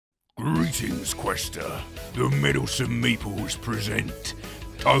Greetings, Quester. The Meddlesome Meeples present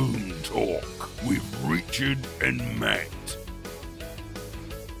Tome Talk with Richard and Matt.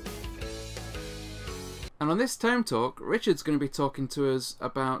 And on this Tome Talk, Richard's going to be talking to us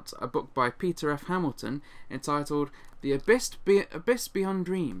about a book by Peter F. Hamilton entitled The Abyss Beyond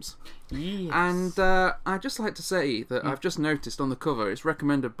Dreams. Yes. And I'd just like to say that I've just noticed on the cover it's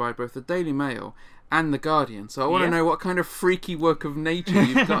recommended by both the Daily Mail and the Guardian. So I want to know what kind of freaky work of nature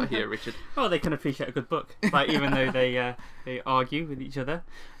you've got here, Richard. Well, they can appreciate a good book, like even though they argue with each other.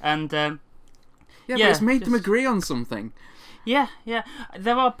 And but it's made them agree on something. Yeah.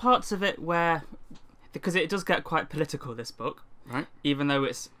 There are parts of it where, because it does get quite political, this book, right? Even though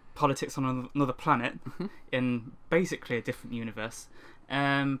it's politics on another planet in basically a different universe.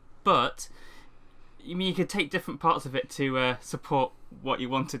 But I mean, you could take different parts of it to support what you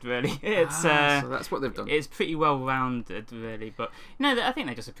wanted. Really, it's so that's what they've done. It's pretty well rounded, really. But I think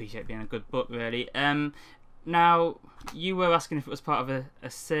they just appreciate being a good book, really. Now, you were asking if it was part of a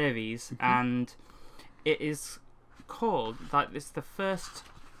series, and it is called, like, it's the first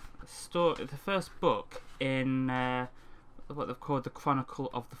story, the first book in what they've called the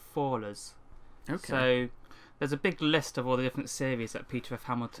Chronicle of the Fallers. Okay. So there's a big list of all the different series that Peter F.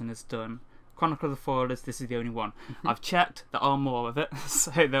 Hamilton has done. Chronicle of the Fallers, this is the only one. I've checked, there are more of it,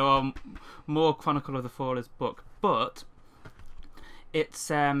 so there are more Chronicle of the Fallers book, but it's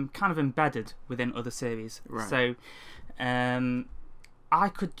kind of embedded within other series. Right. So I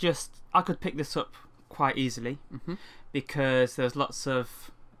could pick this up quite easily because there's lots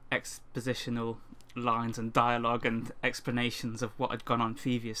of expositional lines and dialogue and explanations of what had gone on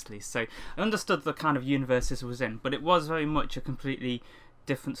previously. So I understood the kind of universe this was in, but it was very much a completely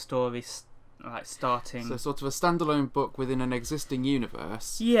different story, like starting. So sort of a standalone book within an existing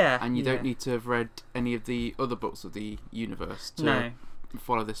universe. Yeah. And you don't need to have read any of the other books of the universe to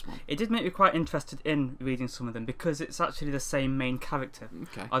follow this one. It did make me quite interested in reading some of them because it's actually the same main character.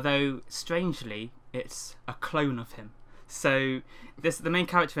 Okay. Although, strangely, it's a clone of him. So the main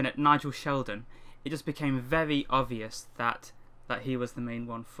character in it, Nigel Sheldon, it just became very obvious that he was the main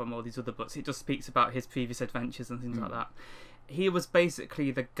one from all these other books. It just speaks about his previous adventures and things like that. He was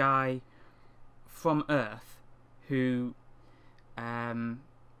basically the guy from Earth who,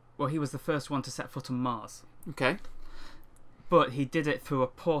 he was the first one to set foot on Mars. Okay. But he did it through a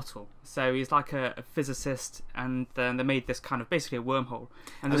portal. So he's like a physicist, and then they made this kind of basically a wormhole.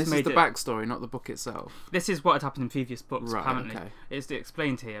 And this is the backstory, not the book itself. This is what had happened in previous books, right, apparently. Okay. It's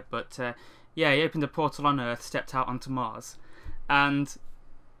explained here. But he opened a portal on Earth, stepped out onto Mars, and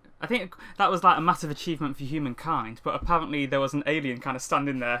I think that was like a massive achievement for humankind. But apparently there was an alien kind of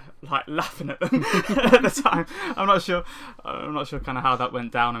standing there, like laughing at them at the time. I'm not sure kind of how that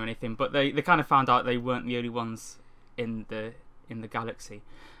went down or anything. But they kind of found out they weren't the only ones in the galaxy.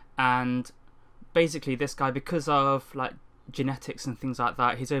 And basically this guy, because of like genetics and things like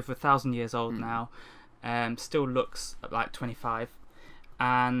that, he's over 1,000 years old now, still looks like 25,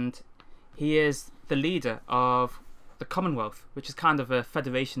 and he is the leader of the Commonwealth, which is kind of a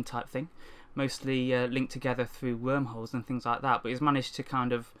federation type thing, mostly linked together through wormholes and things like that, but he's managed to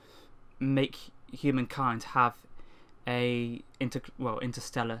kind of make humankind have a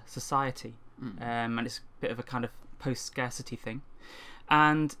interstellar society, and it's a bit of a kind of post-scarcity thing.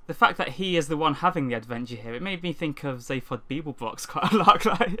 And the fact that he is the one having the adventure here, it made me think of Zaphod Beeblebrox quite a lot.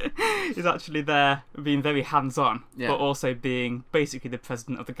 Like, he's actually there being very hands-on, but also being basically the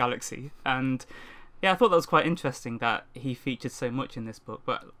president of the galaxy. And I thought that was quite interesting that he featured so much in this book.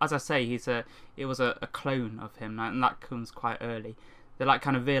 But as I say, it was a clone of him, and that comes quite early. They like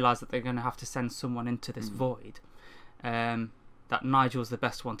kind of realise that they're going to have to send someone into this void. That Nigel's the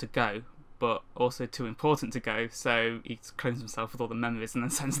best one to go, but also too important to go, so he clones himself with all the memories and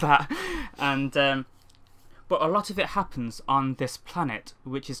then sends that. And but a lot of it happens on this planet,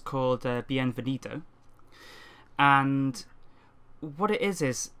 which is called Bienvenido. And what it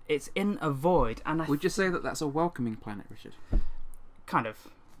is it's in a void. And would you say that that's a welcoming planet, Richard? Kind of,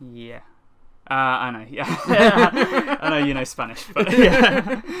 yeah. I know, yeah. I know you know Spanish, but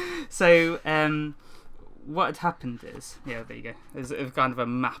yeah. So, what had happened is, there you go. There's kind of a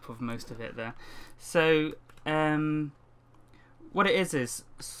map of most of it there. So, what it is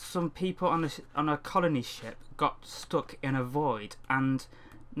some people on a colony ship got stuck in a void, and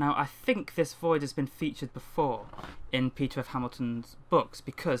now I think this void has been featured before in Peter F. Hamilton's books,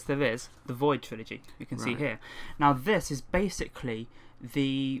 because there is the Void trilogy, you can see here. Now this is basically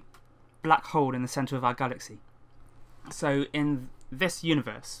the black hole in the centre of our galaxy. So in this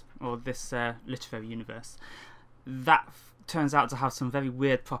universe, or this literary universe, that turns out to have some very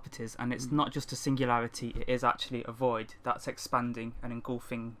weird properties, and it's not just a singularity, it is actually a void that's expanding and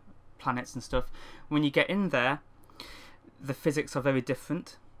engulfing planets and stuff. When you get in there, the physics are very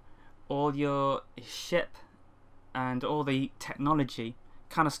different. All your ship and all the technology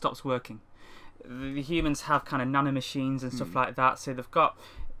kind of stops working. The humans have kind of nanomachines and stuff like that, so they've got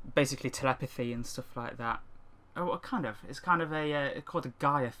basically telepathy and stuff like that. Oh, kind of. It's kind of it's called a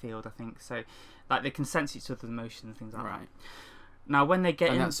Gaia field, I think. So, like, they can sense each other's emotions and things like that. Now, when they get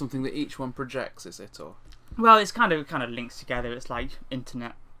in, and that's something that each one projects, is it, or? Well, it's kind of links together. It's like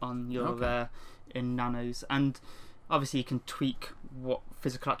internet on your in nanos, and obviously you can tweak what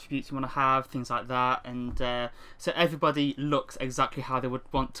physical attributes you want to have, things like that, and so everybody looks exactly how they would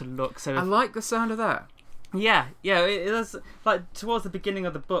want to look. So I like the sound of that. Yeah, it is. Like, towards the beginning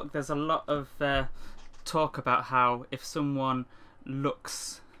of the book, there's a lot of talk about how if someone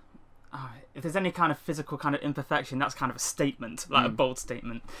looks, if there's any kind of physical kind of imperfection, that's kind of a statement, like a bold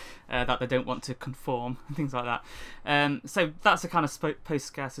statement, that they don't want to conform and things like that. So that's the kind of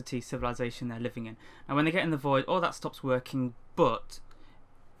post-scarcity civilization they're living in. And when they get in the void, all that stops working, but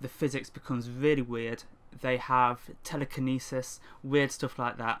the physics becomes really weird. They have telekinesis, weird stuff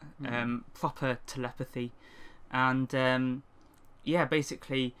like that, proper telepathy, and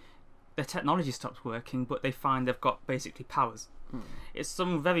basically their technology stops working, but they find they've got basically powers. It's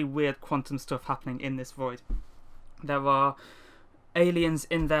some very weird quantum stuff happening in this void. There are aliens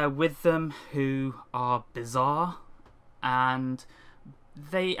in there with them who are bizarre, and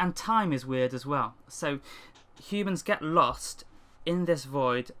time is weird as well. So humans get lost in this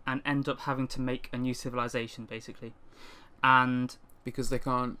void and end up having to make a new civilization, basically. And because they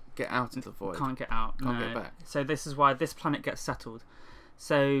can't get out of the void. Can't get out. Can't get back. So this is why this planet gets settled.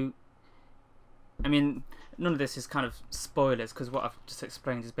 So, I mean, none of this is kind of spoilers, because what I've just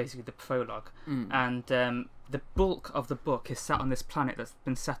explained is basically the prologue. And the bulk of the book is set on this planet that's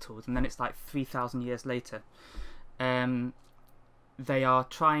been settled, and then it's like 3,000 years later. They are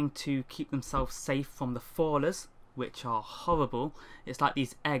trying to keep themselves safe from the fallers, which are horrible. It's like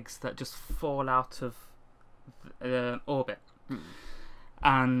these eggs that just fall out of orbit.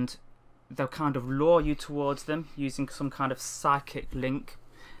 And they'll kind of lure you towards them using some kind of psychic link.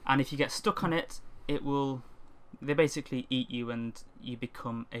 And if you get stuck on it, they basically eat you, and you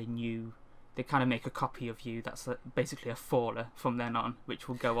become they kind of make a copy of you that's basically a faller from then on, which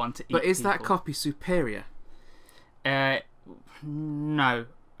will go on to eat But is people. that copy superior? No.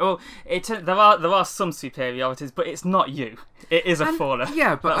 Well, there are some superiorities, but it's not you. It is a faller.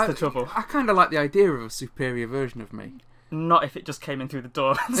 Yeah, but that's the trouble. I kind of like the idea of a superior version of me. Not if it just came in through the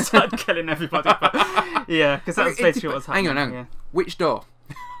door and started killing everybody. But yeah, because that's basically what's happening. Hang on. Yeah. Which door?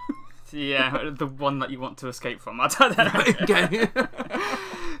 Yeah, the one that you want to escape from. I don't know. Okay.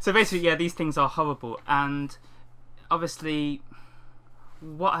 So basically, yeah, these things are horrible, and obviously,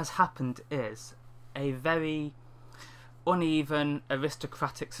 what has happened is a very uneven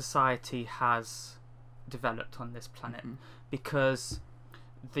aristocratic society has developed on this planet, because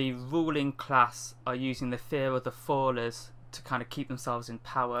the ruling class are using the fear of the fallers to kind of keep themselves in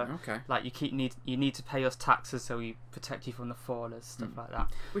power. Okay. Like you need to pay us taxes so we protect you from the fallers, stuff like that.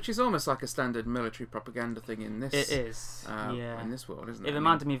 Which is almost like a standard military propaganda thing in this. It is. In this world, isn't it? It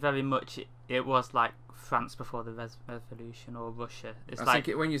reminded me very much. It was like France before the revolution, or Russia. It's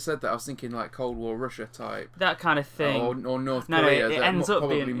when you said that, I was thinking like Cold War Russia type. That kind of thing. Or North Korea. No, it ends up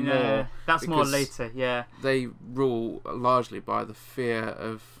probably being more. That's more later. Yeah. They rule largely by the fear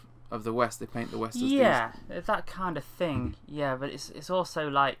of the West. They paint the West as that kind of thing. Yeah, but it's also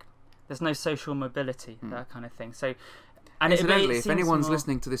like there's no social mobility, that kind of thing. So, and incidentally, if anyone's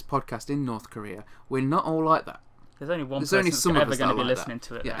listening to this podcast in North Korea, we're not all like that. There's only one person that's ever going to be listening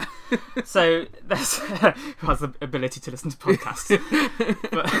to it. Yeah. So that's who has the ability to listen to podcasts.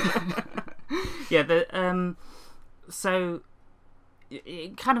 But yeah, so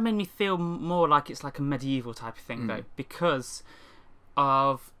it kind of made me feel more like it's like a medieval type of thing, though, because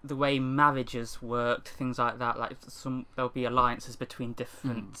of the way marriages worked, things like that. Like there'll be alliances between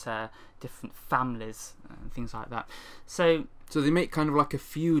different families and things like that. So they make kind of like a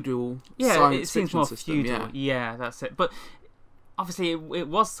feudal. It seems more system, feudal. Yeah, that's it. But obviously, it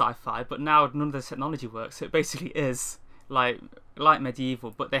was sci-fi. But now none of the technology works. So it basically is like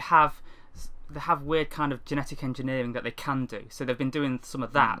medieval. But they have weird kind of genetic engineering that they can do. So they've been doing some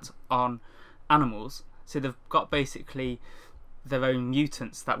of that on animals. So they've got basically their own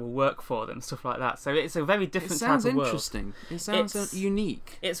mutants that will work for them, stuff like that. So it's a very different type of world. It sounds interesting. It sounds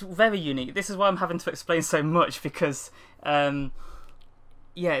unique. It's very unique. This is why I'm having to explain so much, because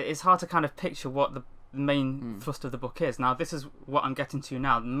it's hard to kind of picture what the main thrust of the book is. Now, this is what I'm getting to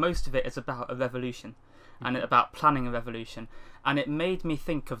now. Most of it is about a revolution and about planning a revolution, and it made me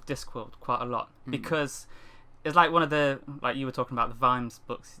think of Discworld quite a lot, because it's like one of the, like you were talking about the Vimes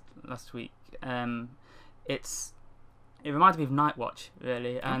books last week. It reminds me of Night Watch,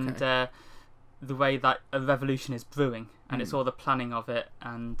 really, and the way that a revolution is brewing, and it's all the planning of it,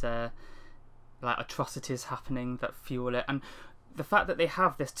 and like atrocities happening that fuel it, and the fact that they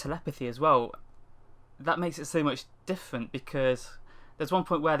have this telepathy as well, that makes it so much different, because there's one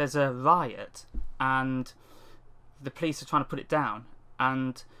point where there's a riot and the police are trying to put it down,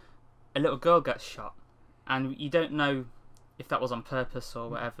 and a little girl gets shot, and you don't know if that was on purpose or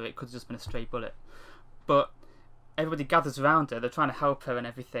whatever. It could have just been a stray bullet, but everybody gathers around her, they're trying to help her and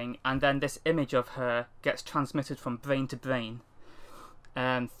everything, and then this image of her gets transmitted from brain to brain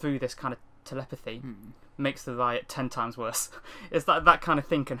through this kind of telepathy, makes the riot 10 times worse. It's like that kind of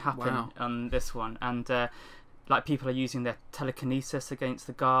thing can happen on this one, and like people are using their telekinesis against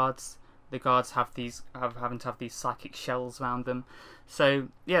the guards. The guards having to have these psychic shells around them. So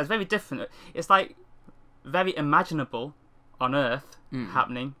yeah, it's very different. It's like very imaginable on Earth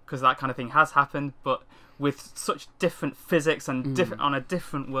happening, because that kind of thing has happened, but with such different physics and different on a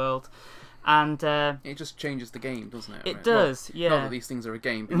different world. And it just changes the game, doesn't it? It does, well, yeah. Not that these things are a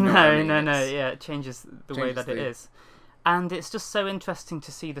game, but you know what I mean? Yeah, it changes the way that it is. And it's just so interesting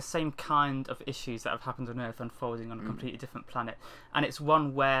to see the same kind of issues that have happened on Earth unfolding on a completely different planet. And it's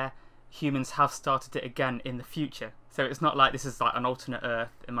one where humans have started it again in the future. So it's not like this is like an alternate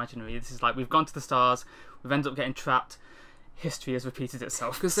Earth, imaginary. This is like we've gone to the stars, we've ended up getting trapped, history has repeated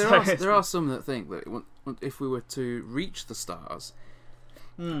itself. Because there are some that think that if we were to reach the stars,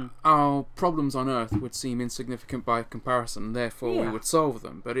 our problems on Earth would seem insignificant by comparison, and therefore we would solve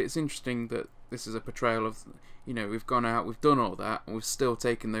them. But it's interesting that this is a portrayal of, you know, we've gone out, we've done all that, and we've still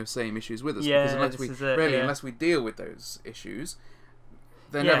taken those same issues with us. Yeah, because unless we deal with those issues,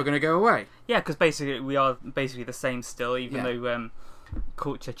 they're never going to go away. Yeah, because basically we are basically the same still, even though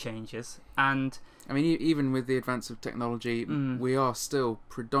culture changes. And I mean, even with the advance of technology, we are still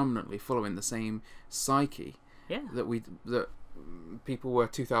predominantly following the same psyche that people were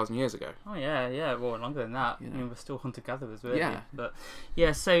 2,000 years ago. Oh yeah, well, longer than that. You know, we're still hunter-gatherers, really. Yeah. But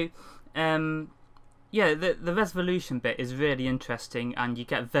yeah, so the resolution bit is really interesting, and you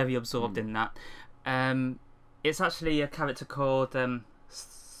get very absorbed in that. It's actually a character called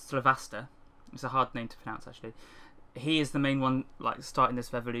Sylvester. It's a hard name to pronounce, actually. He is the main one, like, starting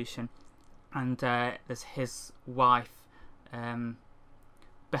this revolution, and there's his wife,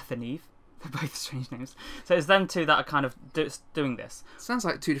 Bethany. They're both strange names. So it's them two that are kind of doing this. Sounds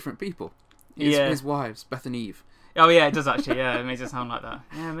like two different people. His wives, Beth and Eve. Oh yeah, it does actually. Yeah, it makes it sound like that.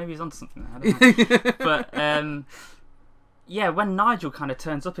 Yeah, maybe he's onto something there. I don't know. But yeah, when Nigel kind of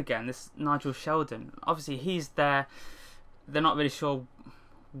turns up again, this Nigel Sheldon, obviously he's there. They're not really sure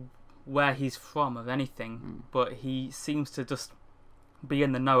where he's from or anything, but he seems to just be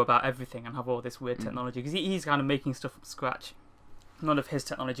in the know about everything and have all this weird technology, because he's kind of making stuff from scratch. None of his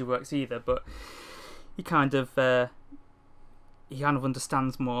technology works either, but he kind of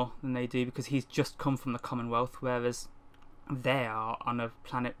understands more than they do, because he's just come from the Commonwealth, whereas they are on a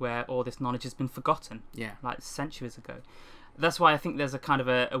planet where all this knowledge has been forgotten, like centuries ago. That's why I think there's a kind of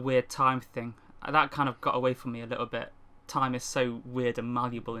a weird time thing. That kind of got away from me a little bit. Time is so weird and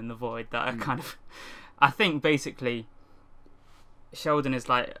malleable in the Void that I think basically Sheldon is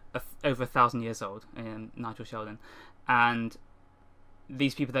like over 1,000 years old, Nigel Sheldon, and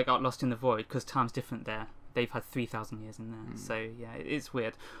these people that got lost in the Void, because time's different there, they've had 3,000 years in there. So yeah, it's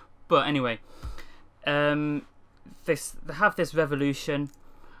weird. But anyway, they have this revolution.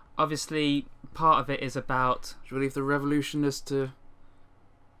 Obviously, part of it is about... Should we leave the revolution as to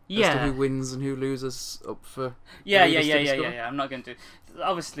who wins and who loses up for... Yeah. I'm not going to...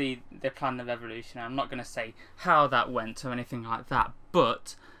 Obviously, they plan the revolution. I'm not going to say how that went or anything like that.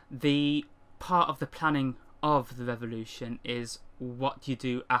 But the part of the planning of the revolution is what you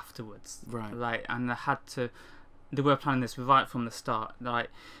do afterwards. Right. And they were planning this right from the start. Like,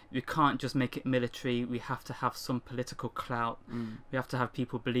 we can't just make it military. We have to have some political clout. We have to have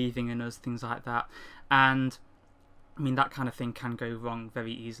people believing in us, things like that. And I mean, that kind of thing can go wrong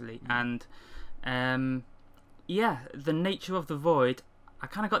very easily. And the nature of the Void, I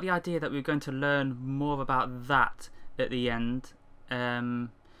kind of got the idea that we were going to learn more about that at the end,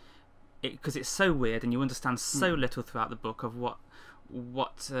 because it's so weird and you understand so little throughout the book of what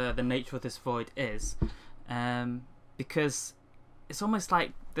the nature of this Void is, because it's almost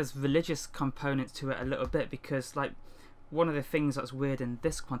like there's religious components to it a little bit, because like one of the things that's weird in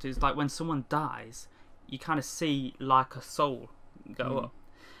this quantity is like when someone dies, you kind of see like a soul go up,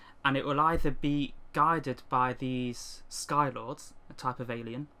 and it will either be guided by these Skylords, a type of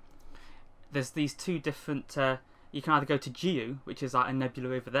alien. There's these two different you can either go to Geo, which is like a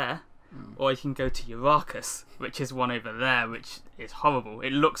nebula over there, or you can go to Euarchus, which is one over there, which is horrible.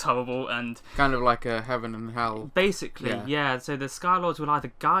 It looks horrible and kind of like a heaven and hell. Basically, yeah. So the Skylords will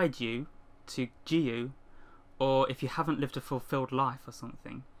either guide you to Giu, or if you haven't lived a fulfilled life or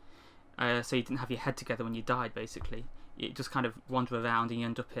something, so you didn't have your head together when you died, basically, you just kind of wander around and you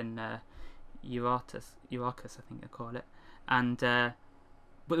end up in Euarchus, I think they call it. And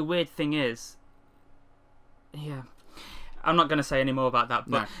but the weird thing is, yeah, I'm not going to say any more about that,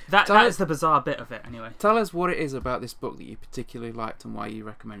 but that is the bizarre bit of it anyway. Tell us what it is about this book that you particularly liked and why you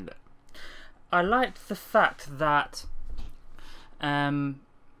recommend it. I liked the fact that, well,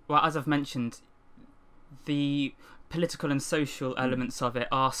 as I've mentioned, the political and social elements of it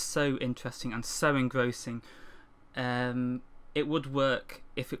are so interesting and so engrossing. It would work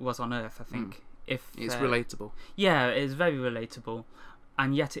if it was on Earth, I think. If it's relatable. Yeah, it is very relatable,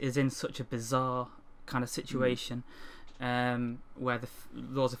 and yet it is in such a bizarre kind of situation where the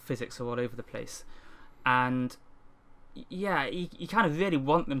laws of physics are all over the place, and yeah, you kind of really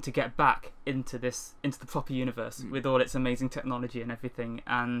want them to get back into the proper universe with all its amazing technology and everything,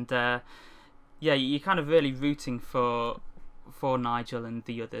 and yeah, you're kind of really rooting for Nigel and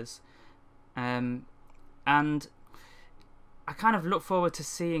the others, and I kind of look forward to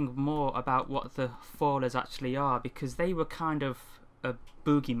seeing more about what the Fallers actually are, because they were kind of a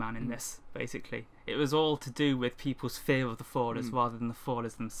boogeyman in this, basically. It was all to do with people's fear of the Fallers rather than the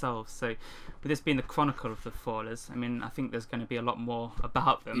Fallers themselves. So with this being the chronicle of the Fallers, I mean, I think there's going to be a lot more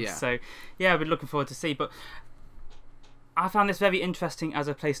about them. Yeah. So yeah, we're looking forward to see. But I found this very interesting as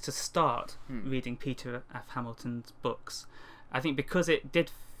a place to start reading Peter F. Hamilton's books. I think because it did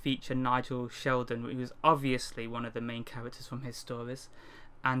feature Nigel Sheldon, who was obviously one of the main characters from his stories,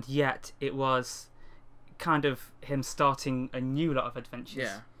 and yet it was kind of him starting a new lot of adventures.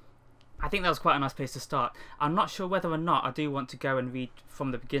 Yeah. I think that was quite a nice place to start. I'm not sure whether or not I do want to go and read from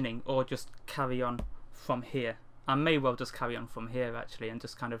the beginning or just carry on from here. I may well just carry on from here, actually, and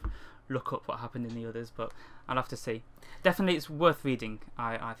just kind of look up what happened in the others, but I'll have to see. Definitely it's worth reading,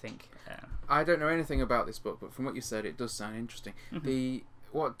 I think. I don't know anything about this book, but from what you said, it does sound interesting.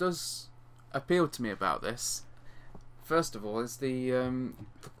 What does appeal to me about this, first of all, is the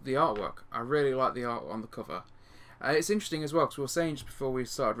artwork. I really like the art on the cover. It's interesting as well, because we were saying just before we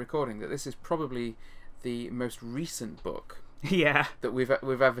started recording that this is probably the most recent book that we've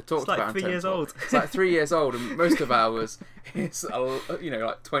ever talked about. It's like 3 years old. It's like 3 years old, and most of ours is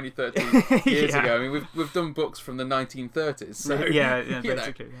like 20, 30 years ago. I mean, we've done books from the 1930s. So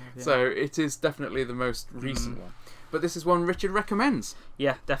basically. Yeah. So it is definitely the most recent one. But this is one Richard recommends.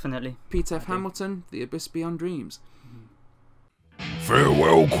 Yeah, definitely. Peter F. Hamilton, The Abyss Beyond Dreams.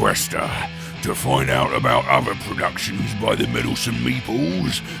 Farewell, Quester. To find out about other productions by the Meddlesome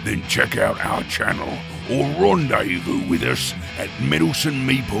Meeples, then check out our channel or rendezvous with us at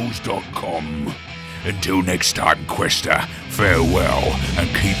meddlesomemeeples.com. Until next time, Quester, farewell and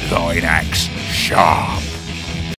keep thine axe sharp.